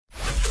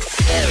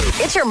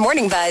It's your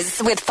Morning Buzz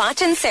with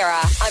Foch and Sarah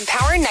on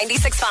Power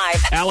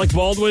 96.5. Alec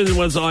Baldwin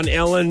was on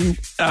Ellen.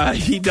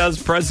 He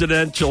does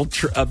President Trump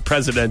on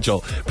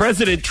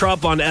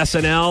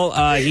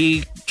SNL.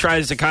 He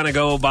tries to kind of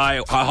go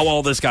by how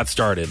all this got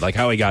started, like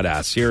how he got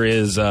asked. Here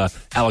is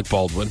Alec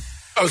Baldwin.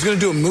 I was going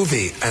to do a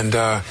movie, and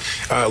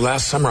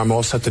last summer I'm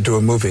all set to do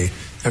a movie.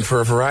 And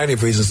for a variety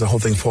of reasons, the whole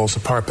thing falls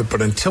apart.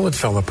 But until it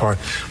fell apart,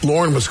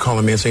 Lauren was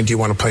calling me and saying, do you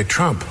want to play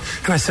Trump?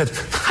 And I said,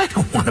 I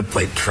don't want to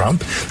play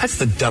Trump. That's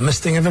the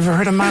dumbest thing I've ever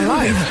heard in my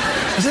life.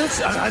 I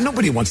said,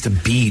 nobody wants to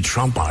be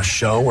Trump on a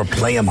show or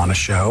play him on a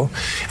show.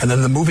 And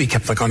then the movie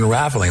kept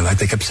unraveling. Like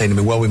they kept saying to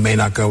me, well, we may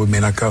not go. And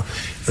then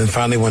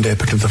finally one day I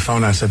picked up the phone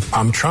and I said,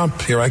 I'm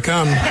Trump. Here I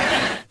come.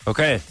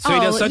 Okay. So he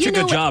does such a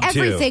good job,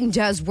 too. Everything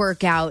does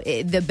work out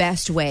the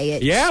best way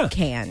it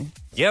can.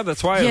 Yeah,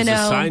 that's why it was a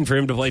sign for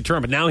him to play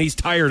Trump. And now he's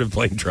tired of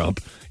playing Trump.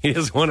 He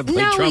doesn't want to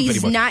play Trump anymore. No,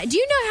 he's not. Do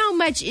you know how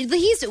much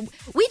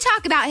we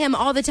talk about him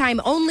all the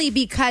time only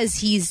because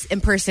he's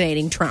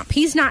impersonating Trump.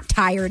 He's not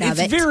tired of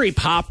it. It's very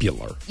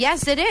popular.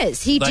 Yes, it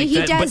is. He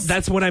does. But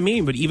that's what I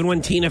mean. But even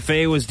when Tina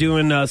Fey was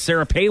doing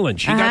Sarah Palin,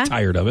 she got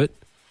tired of it.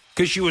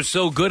 Because she was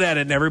so good at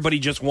it and everybody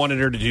just wanted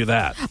her to do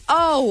that.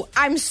 Oh,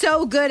 I'm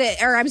so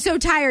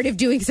tired of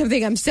doing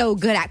something I'm so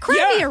good at.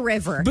 Cry me a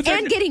river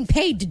and getting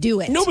paid to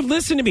do it. No, but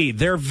listen to me.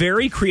 They're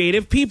very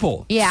creative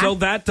people. Yeah. So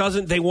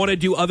they want to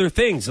do other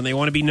things and they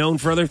want to be known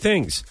for other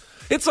things.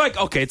 It's like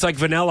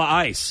Vanilla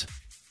Ice.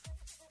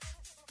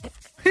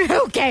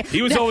 Okay.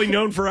 He was only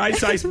known for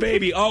Ice Ice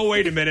Baby. Oh,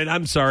 wait a minute.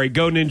 I'm sorry.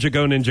 Go Ninja,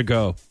 Go Ninja,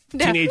 Go.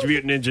 No. Teenage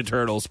Mutant Ninja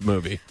Turtles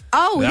movie.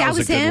 Oh, that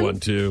was a good him?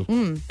 one, too.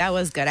 That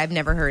was good. I've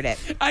never heard it.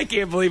 I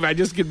can't believe I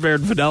just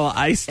compared Vanilla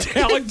Ice to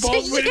Alec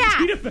Baldwin.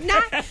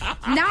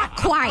 Not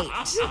quite.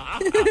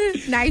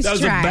 Nice try. That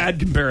was a bad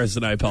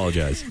comparison. I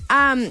apologize.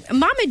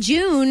 Mama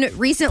June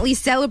recently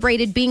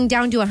celebrated being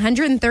down to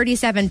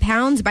 137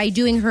 pounds by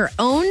doing her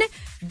own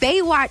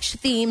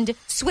Baywatch-themed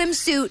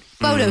swimsuit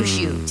photo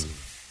shoot.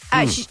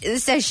 She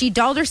says she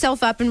dolled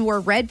herself up and wore a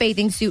red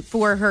bathing suit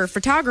for her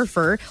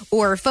photographer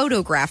or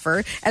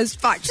photographer, as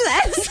Foch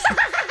says.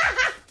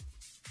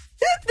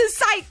 The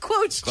site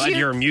quotes Glad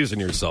you're amusing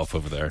yourself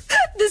over there.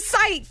 The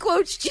site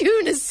quotes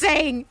June as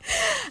saying,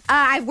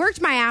 I've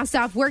worked my ass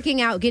off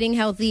working out, getting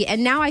healthy,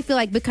 and now I feel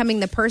like becoming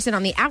the person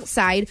on the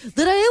outside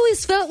that I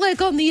always felt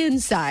like on the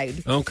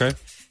inside. Okay.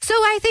 So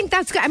I think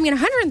that's good. I mean,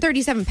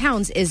 137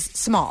 pounds is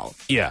small.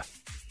 Yeah.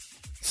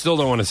 Still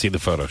don't want to see the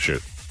photo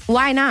shoot.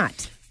 Why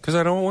not? Because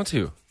I don't want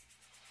to.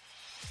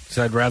 Because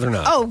I'd rather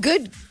not. Oh,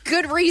 good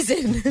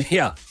reason.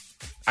 Yeah.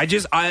 I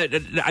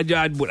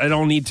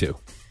don't need to.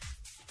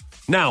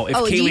 Now, if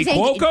Kaylee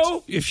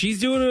Cuoco, if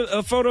she's doing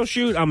a photo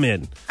shoot, I'm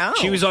in. Oh.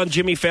 She was on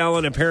Jimmy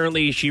Fallon.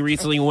 Apparently, she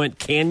recently went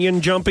canyon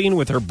jumping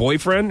with her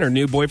boyfriend, her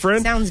new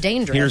boyfriend. Sounds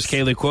dangerous. Here's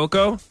Kaylee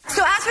Cuoco.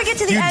 So as we get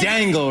to the end... You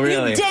dangle,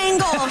 really. You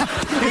dangle.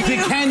 It's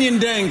a canyon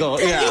dangle,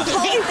 yeah. You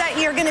hope that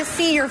you're going to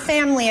see your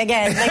family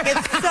again. Like,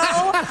 it's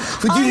so...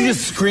 Would you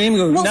just scream?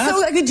 Go nuts?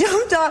 So I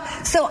jumped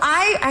off. So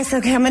I said,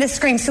 okay, I'm going to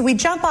scream. So we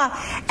jump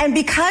off. And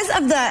because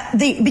of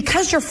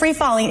because you're free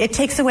falling, it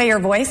takes away your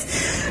voice.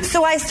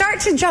 So I start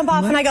to jump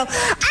off and I go...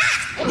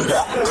 Ah!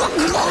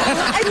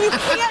 And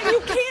you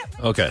can't.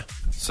 Okay,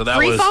 so that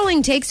free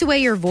falling takes away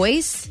your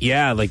voice.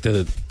 Yeah, like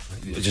what does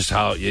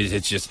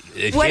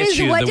it what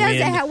do? What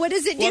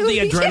does it do? Well, the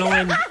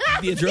adrenaline,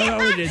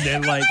 and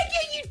then like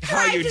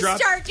how you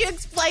start to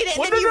explain it,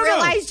 and then you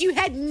realized you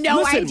had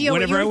no idea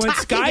what you were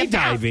talking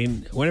about.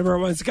 Whenever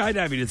I went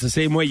skydiving, it's the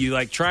same way.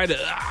 You try to,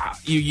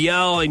 you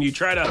yell and you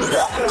try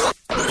to.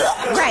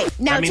 Right.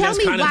 Now tell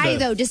me why,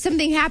 though. Does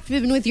something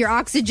happen with your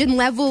oxygen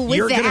level with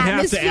the atmosphere? You're going to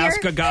have to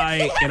ask a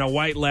guy in a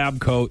white lab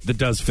coat that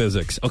does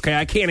physics. Okay,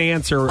 I can't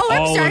answer all of these.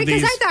 Oh, I'm sorry,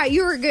 because I thought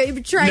you were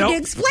trying to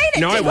explain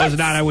it. No, I was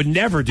not. I would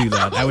never do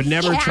that. I would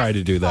never try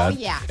to do that. Oh,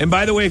 yeah. And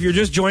by the way, if you're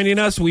just joining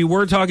us, we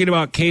were talking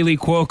about Kaylee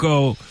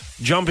Cuoco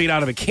jumping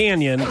out of a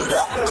canyon.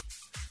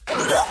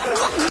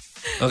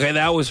 Okay,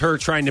 that was her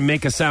trying to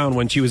make a sound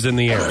when she was in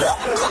the air.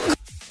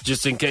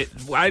 Just in case.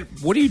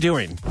 What are you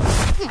doing?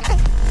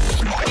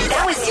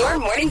 That was your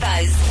Morning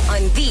Buzz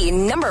on the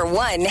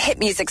 #1 hit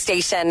music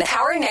station,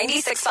 Power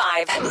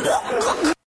 96.5.